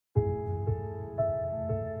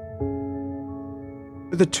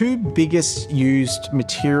The two biggest used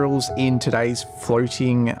materials in today's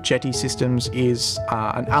floating jetty systems is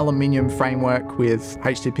an aluminium framework with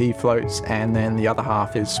HDP floats, and then the other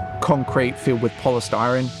half is concrete filled with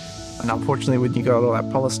polystyrene. And unfortunately, when you got all that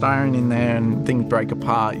polystyrene in there and things break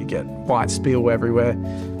apart, you get white spill everywhere,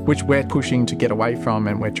 which we're pushing to get away from,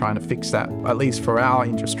 and we're trying to fix that, at least for our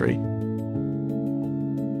industry.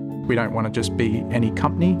 We don't want to just be any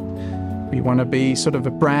company. We want to be sort of a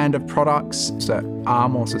brand of products that are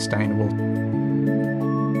more sustainable.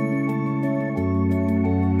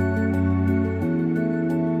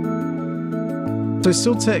 So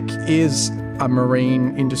Ciltech is a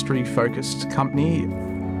marine industry focused company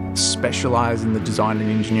specialised in the design and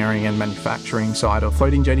engineering and manufacturing side of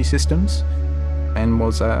floating jetty systems, and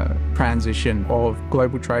was a transition of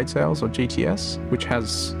Global Trade Sales, or GTS, which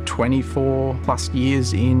has 24 plus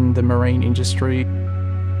years in the marine industry.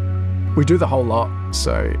 We do the whole lot,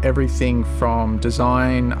 so everything from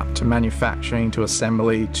design to manufacturing to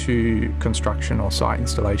assembly to construction or site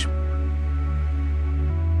installation.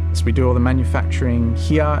 So we do all the manufacturing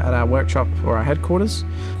here at our workshop or our headquarters.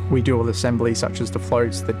 We do all the assembly such as the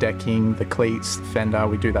floats, the decking, the cleats, the fender.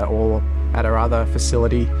 We do that all at our other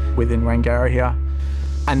facility within Wangara here.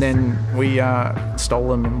 And then we install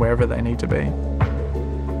them wherever they need to be.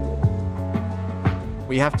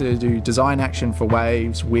 We have to do design action for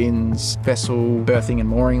waves, winds, vessel berthing and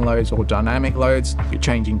mooring loads or dynamic loads. You're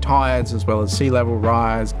changing tides as well as sea level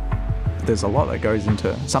rise. There's a lot that goes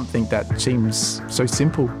into something that seems so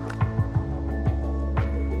simple.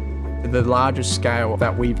 The largest scale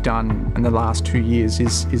that we've done in the last 2 years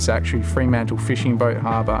is actually Fremantle Fishing Boat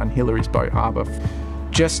Harbour and Hillary's Boat Harbour.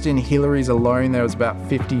 Just in Hillary's alone, there was about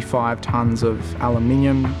 55 tonnes of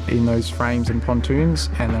aluminium in those frames and pontoons,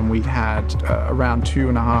 and then we had around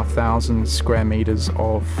 2,500 square metres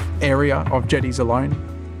of area of jetties alone.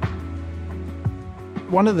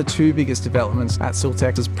 One of the two biggest developments at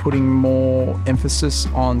Ciltech is putting more emphasis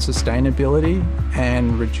on sustainability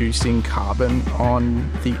and reducing carbon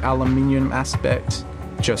on the aluminium aspect.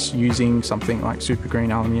 Just using something like super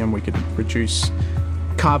green aluminium, we could reduce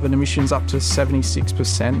carbon emissions up to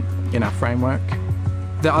 76% in our framework.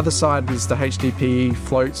 The other side is the HDP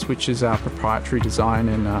floats, which is our proprietary design,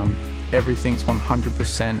 and everything's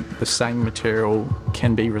 100% the same material,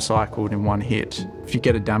 can be recycled in one hit. If you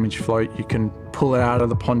get a damaged float, you can pull it out of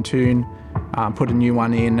the pontoon, put a new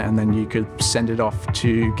one in, and then you could send it off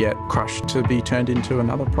to get crushed to be turned into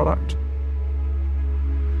another product.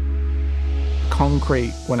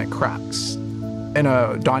 Concrete, when it cracks, in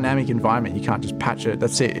a dynamic environment, you can't just patch it,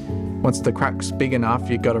 that's it. Once the crack's big enough,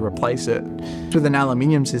 you've got to replace it. With an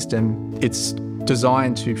aluminium system, it's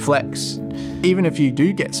designed to flex. Even if you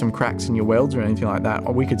do get some cracks in your welds or anything like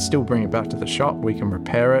that, we could still bring it back to the shop, we can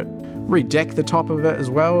repair it, redeck the top of it as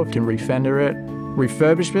well, we can refender it,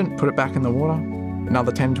 refurbishment, put it back in the water,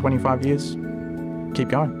 another 10, 25 years, keep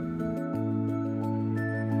going.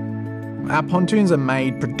 Our pontoons are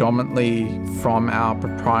made predominantly from our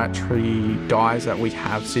proprietary dies that we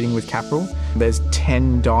have sitting with Capral. There's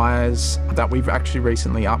 10 dies that we've actually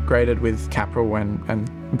recently upgraded with Capral and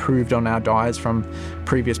improved on our dies from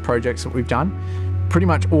previous projects that we've done. Pretty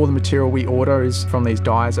much all the material we order is from these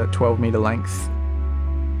dies at 12-metre length.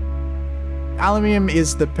 Aluminium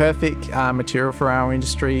is the perfect material for our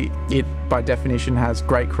industry. It, by definition, has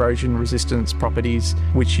great corrosion resistance properties,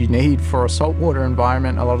 which you need for a saltwater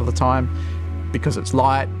environment a lot of the time. Because it's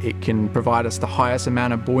light, it can provide us the highest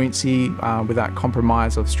amount of buoyancy without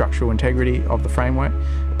compromise of structural integrity of the framework.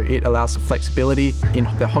 It allows for flexibility in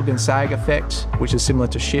the hog and sag effect, which is similar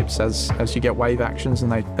to ships as you get wave actions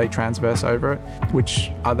and they transverse over it,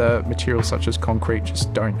 which other materials such as concrete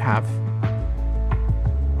just don't have.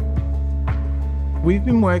 We've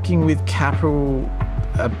been working with Capral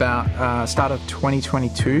about start of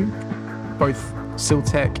 2022. Both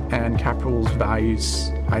Ciltech and Capral's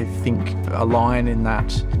values, I think, align in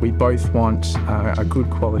that we both want a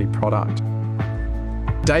good quality product.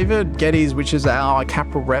 David Geddes, which is our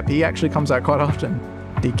Capral rep, he actually comes out quite often.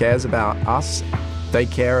 He cares about us, they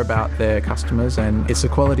care about their customers, and it's the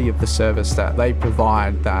quality of the service that they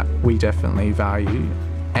provide that we definitely value.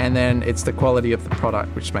 And then it's the quality of the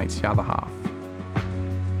product which makes the other half.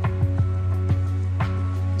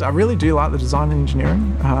 I really do like the design and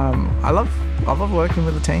engineering. I love working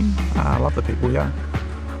with the team. I love the people here.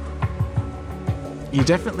 You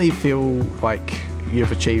definitely feel like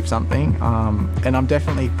you've achieved something, and I'm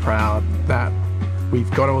definitely proud that we've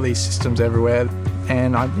got all these systems everywhere,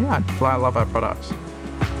 and I love our products.